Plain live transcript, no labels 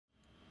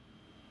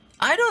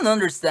I don't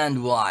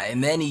understand why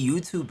many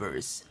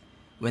YouTubers,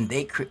 when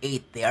they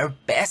create their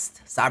best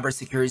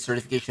cybersecurity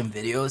certification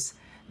videos,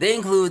 they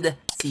include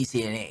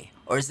CCNA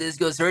or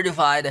Cisco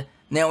Certified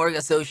Network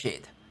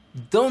Associate.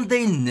 Don't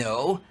they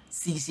know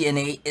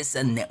CCNA is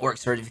a network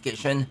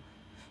certification?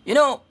 You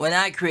know, when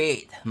I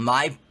create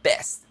my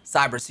best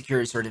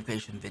cybersecurity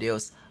certification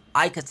videos,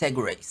 I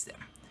categorize them.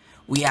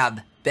 We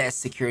have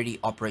best security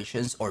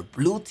operations or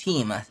blue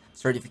team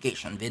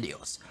certification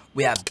videos.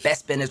 We have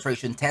best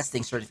penetration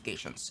testing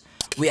certifications.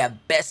 We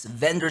have best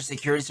vendor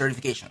security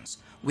certifications.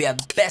 We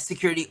have best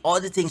security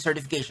auditing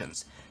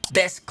certifications,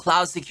 best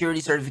cloud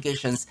security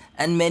certifications,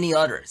 and many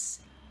others.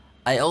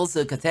 I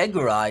also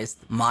categorized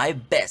my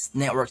best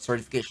network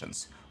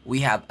certifications. We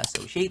have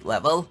associate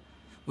level,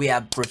 we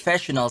have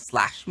professional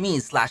 /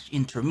 me /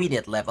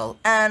 intermediate level,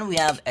 and we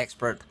have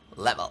expert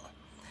level.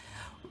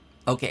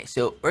 Okay,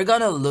 so we're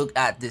gonna look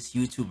at this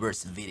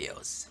YouTuber's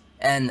videos,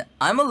 and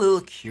I'm a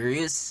little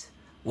curious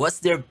what's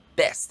their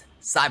best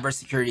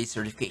cybersecurity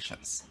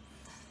certifications.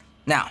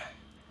 Now,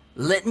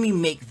 let me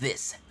make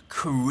this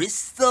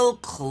crystal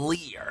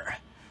clear.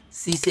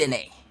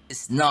 CCNA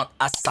is not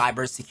a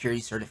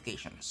cybersecurity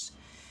certifications.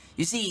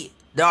 You see,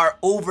 there are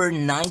over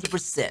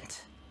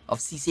 90% of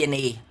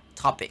CCNA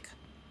topic.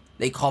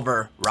 They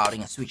cover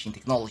routing and switching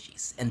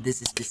technologies, and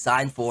this is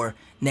designed for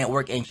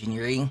network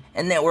engineering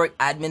and network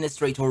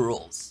administrator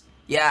roles.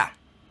 Yeah,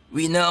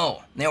 we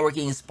know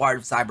networking is part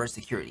of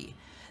cybersecurity.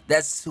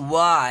 That's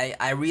why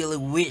I really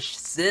wish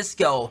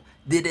Cisco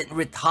didn't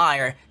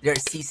retire their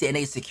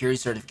CCNA security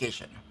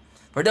certification.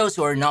 For those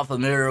who are not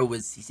familiar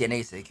with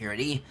CCNA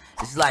security,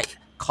 it's like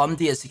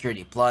CompTIA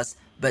Security Plus,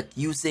 but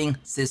using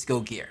Cisco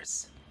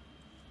gears.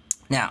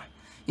 Now,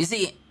 you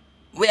see,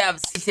 we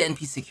have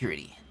CCNP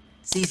Security,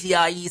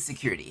 CCIE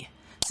Security,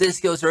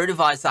 Cisco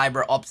Certified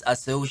Cyber Ops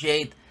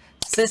Associate,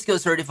 Cisco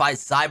Certified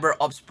Cyber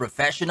Ops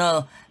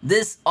Professional.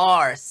 These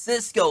are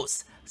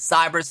Cisco's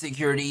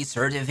cybersecurity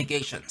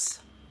certifications.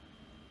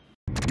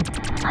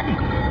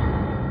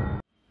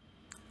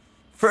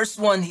 First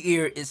one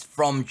here is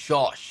from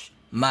Josh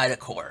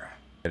Madakor.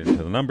 Get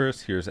into the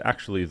numbers. Here's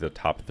actually the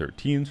top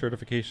 13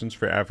 certifications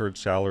for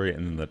average salary,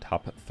 and then the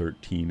top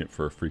 13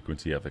 for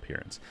frequency of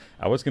appearance.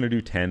 I was going to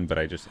do 10, but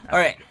I just all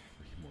right.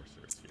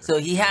 So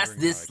he has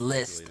this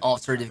list of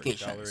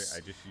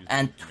certifications,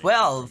 and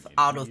 12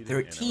 out of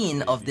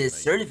 13 of these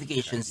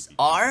certifications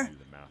are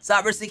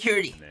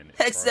cybersecurity,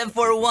 except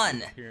for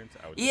one.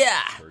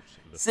 Yeah,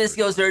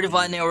 Cisco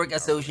Certified Network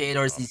Associate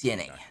or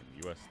CCNA.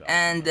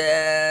 And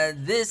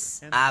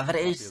this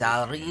average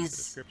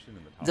salaries,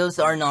 those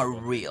are not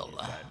real,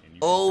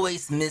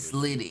 always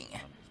misleading.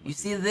 You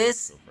see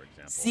this?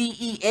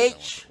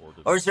 CEH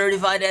or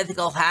Certified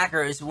Ethical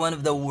Hacker is one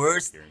of the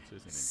worst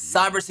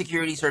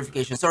cybersecurity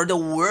certifications, or the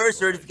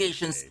worst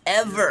certifications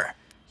ever.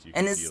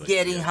 And it's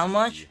getting how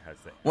much?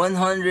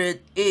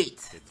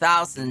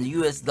 108,000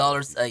 US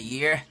dollars a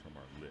year.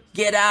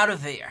 Get out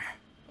of here.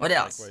 What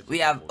else? We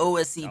have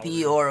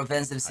OSCP or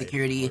Offensive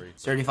Security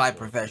Certified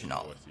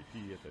Professional.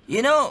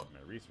 You know,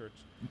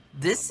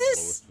 this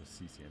is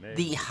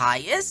the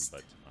highest.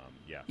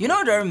 You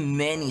know, there are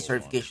many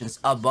certifications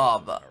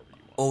above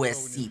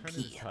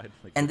OSCP,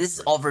 and this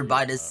is offered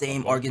by the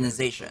same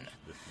organization.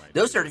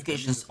 Those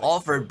certifications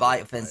offered by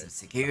Offensive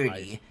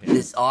Security,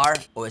 these are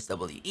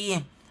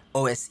OSWE,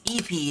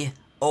 OSEP,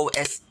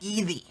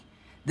 OSED.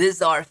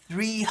 These are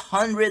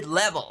 300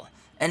 level.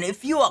 And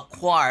if you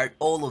acquired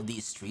all of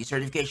these three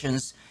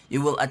certifications,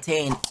 you will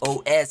attain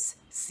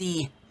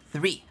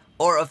OSC3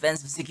 or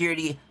Offensive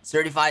Security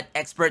Certified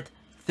Expert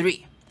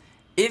 3.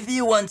 If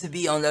you want to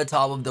be on the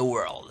top of the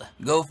world,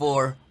 go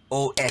for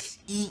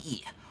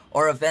OSEE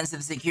or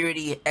Offensive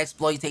Security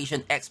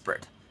Exploitation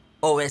Expert.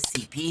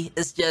 OSCP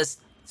is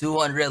just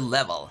 200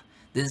 level.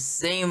 The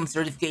same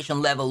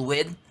certification level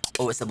with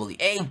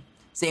OSWA,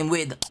 same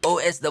with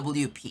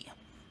OSWP.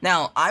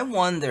 Now, I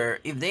wonder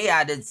if they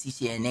added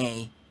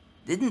CCNA,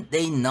 didn't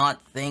they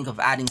not think of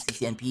adding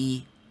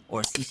CCNP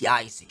or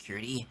CCI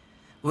Security?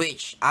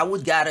 Which I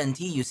would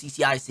guarantee you,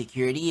 CCI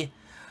Security,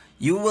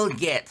 you will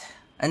get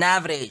an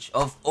average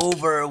of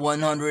over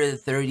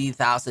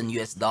 130,000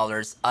 US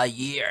dollars a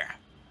year.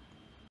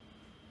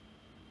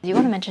 I do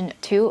want to mention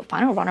two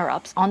final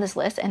runner-ups on this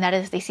list, and that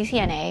is the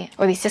CCNA,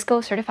 or the Cisco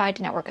Certified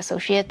Network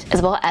Associate,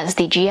 as well as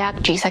the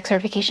GIAC GSEC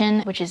certification,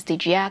 which is the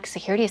GIAC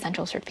Security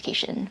Essential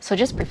certification. So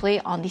just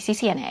briefly on the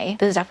CCNA,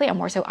 this is definitely a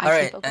more so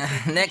IT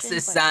focused. Next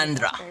is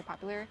Sandra.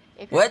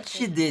 What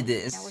she did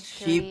is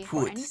she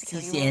put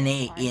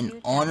CCNA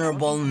in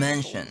honorable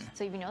mention.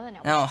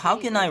 Now, how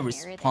can I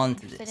respond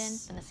to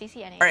this?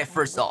 Alright,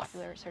 first off,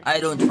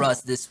 I don't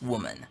trust this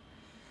woman.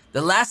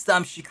 The last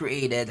time she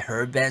created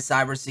her best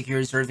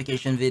cybersecurity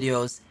certification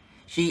videos,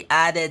 she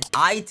added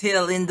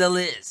ITIL in the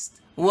list.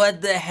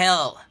 What the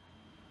hell?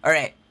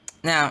 Alright,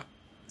 now,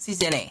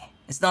 CCNA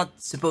is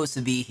not supposed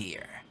to be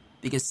here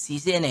because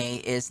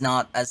CCNA is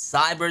not a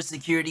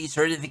cybersecurity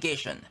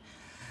certification.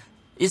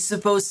 It's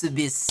supposed to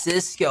be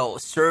Cisco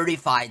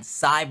Certified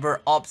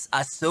Cyber Ops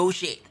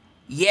Associate.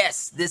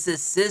 Yes, this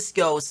is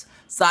Cisco's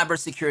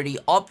cybersecurity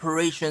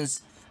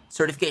operations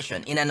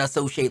certification in an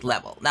associate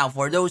level. Now,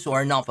 for those who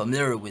are not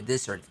familiar with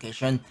this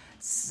certification,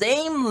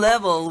 same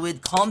level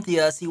with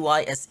CompTIA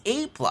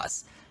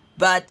CYSA+,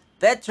 but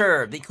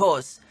better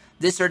because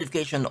this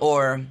certification,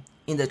 or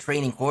in the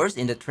training course,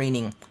 in the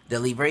training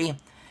delivery,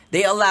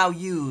 they allow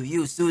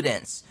you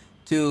students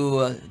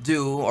to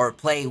do or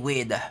play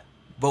with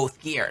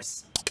both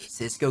gears,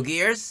 Cisco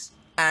gears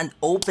and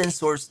open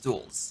source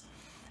tools.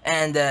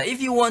 And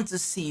if you want to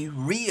see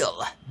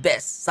real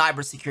best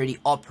cybersecurity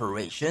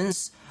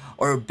operations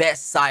or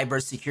best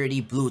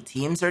cybersecurity blue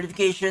team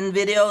certification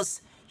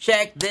videos,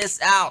 check this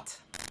out.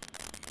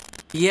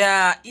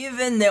 Yeah,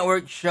 even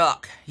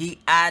NetworkChuck, he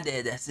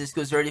added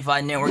Cisco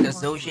Certified Network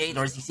Associate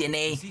or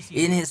CCNA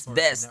in his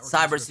best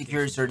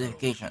cybersecurity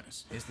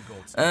certifications.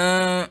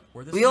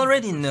 We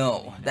already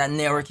know that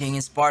networking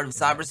is part of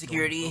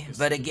cybersecurity,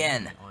 but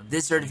again,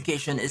 this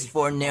certification is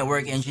for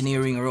network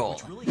engineering role.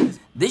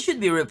 This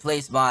should be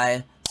replaced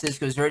by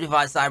Cisco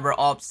Certified Cyber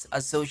Ops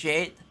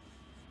Associate,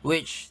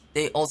 which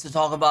they also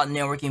talk about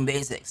networking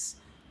basics.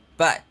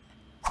 But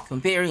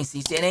comparing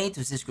CCNA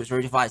to Cisco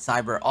Certified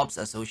Cyber Ops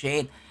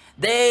Associate,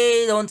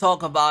 they don't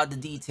talk about the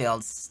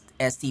detailed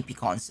STP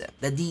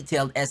concept, the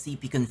detailed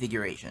STP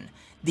configuration,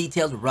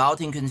 detailed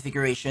routing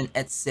configuration,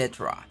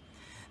 etc.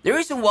 The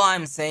reason why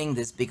I'm saying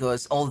this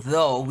because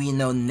although we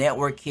know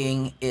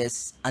networking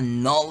is a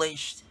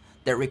knowledge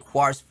that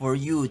requires for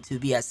you to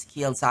be a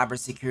skilled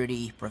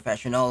cybersecurity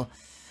professional,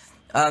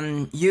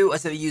 you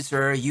as a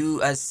user,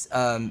 you as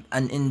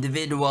an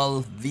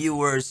individual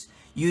viewers,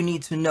 you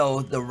need to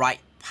know the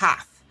right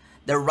path,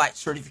 the right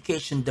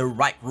certification, the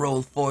right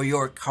role for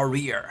your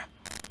career.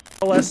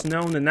 Less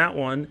known than that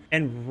one,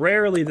 and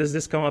rarely does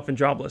this come up in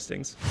job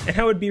listings. And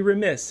I would be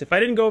remiss if I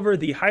didn't go over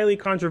the highly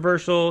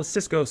controversial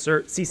Cisco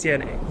cert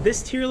CCNA.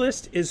 This tier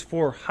list is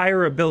for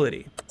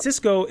hireability.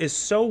 Cisco is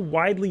so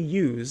widely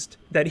used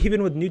that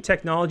even with new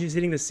technologies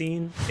hitting the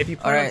scene, if you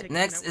Alright,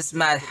 next is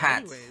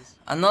MadHat,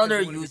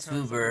 another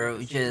YouTuber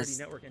who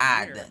just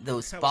add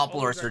those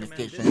popular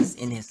certifications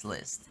in his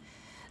list.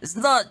 It's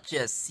not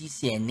just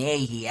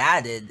CCNA he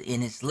added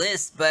in his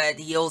list, but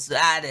he also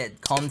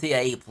added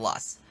CompTIA A+,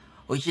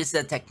 which is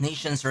the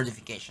technician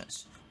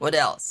certifications. What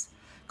else?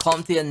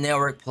 CompTIA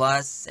Network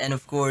Plus, and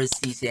of course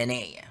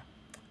CCNA.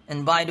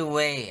 And by the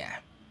way,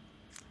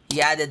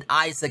 he added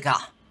ISACA.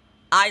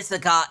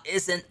 ISACA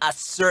isn't a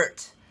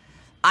cert.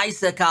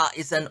 ISACA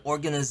is an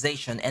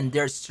organization, and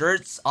their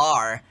certs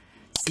are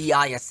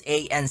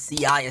CISA and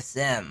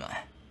CISM.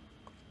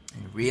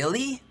 And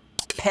really?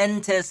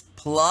 Pentest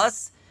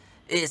Plus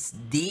is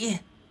D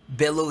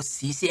below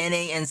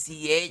CCNA and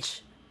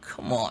CH?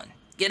 Come on,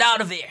 get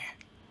out of here.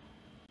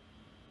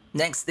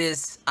 Next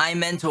is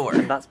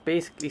iMentor. That's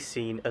basically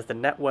seen as the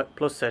Network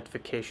Plus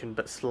certification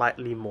but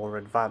slightly more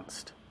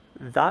advanced.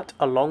 That,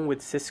 along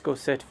with Cisco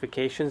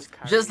certifications...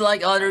 Just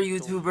like other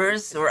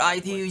YouTubers or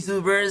IT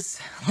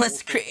YouTubers,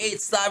 let's create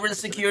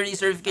cybersecurity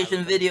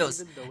certification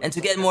videos. And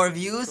to get more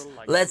views,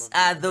 let's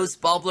add those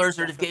popular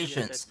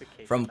certifications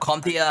from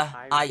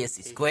CompTIA,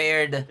 ISC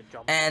Squared,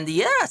 and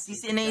yeah,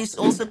 CCNA is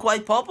also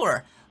quite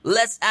popular.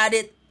 Let's add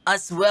it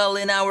as well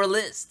in our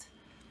list.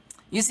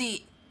 You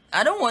see,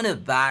 I don't want to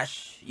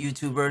bash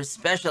YouTubers,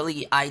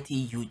 especially IT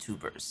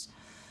YouTubers,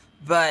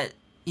 but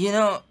you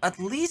know, at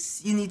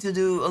least you need to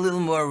do a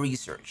little more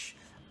research.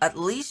 At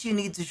least you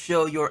need to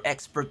show your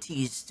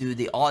expertise to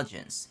the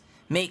audience.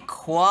 Make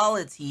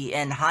quality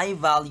and high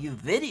value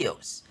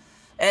videos.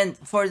 And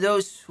for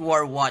those who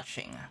are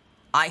watching,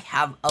 I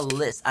have a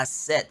list, a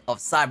set of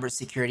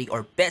cybersecurity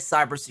or best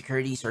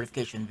cybersecurity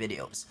certification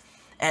videos.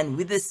 And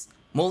with this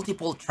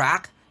multiple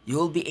track, you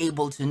will be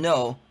able to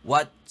know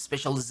what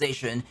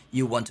specialization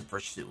you want to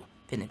pursue.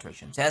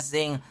 Penetration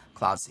testing,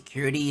 cloud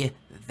security,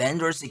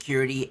 vendor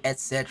security,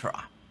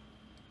 etc.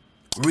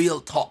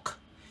 Real talk.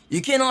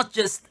 You cannot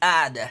just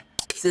add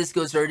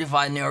Cisco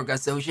Certified Network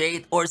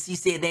Associate or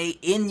CCNA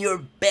in your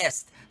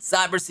best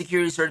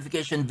cybersecurity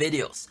certification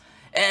videos.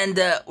 And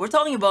we're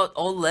talking about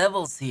all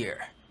levels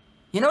here.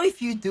 You know,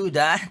 if you do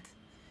that,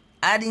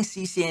 adding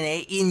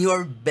CCNA in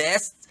your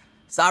best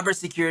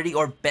cybersecurity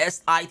or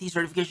best IT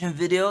certification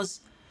videos,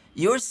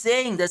 you're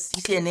saying that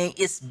CCNA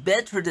is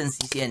better than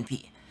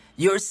CCNP.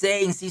 You're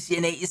saying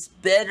CCNA is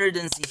better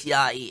than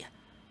CCIE.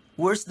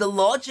 Where's the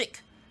logic?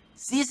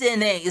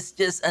 CCNA is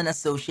just an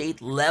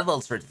associate level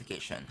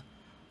certification.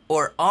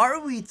 Or are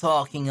we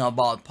talking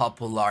about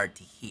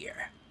popularity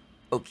here?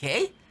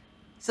 Okay?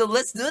 So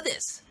let's do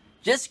this.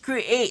 Just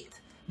create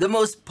the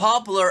most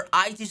popular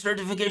IT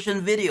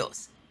certification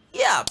videos.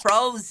 Yeah,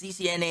 probably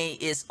CCNA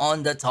is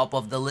on the top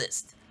of the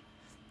list.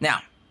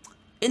 Now,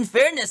 in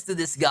fairness to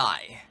this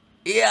guy,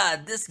 yeah,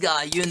 this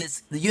guy,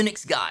 the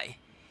Unix guy,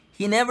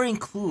 he never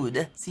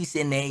included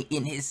CCNA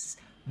in his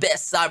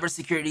best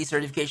cybersecurity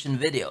certification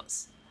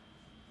videos.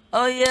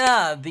 Oh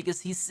yeah,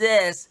 because he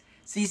says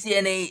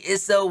CCNA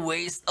is a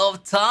waste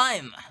of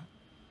time.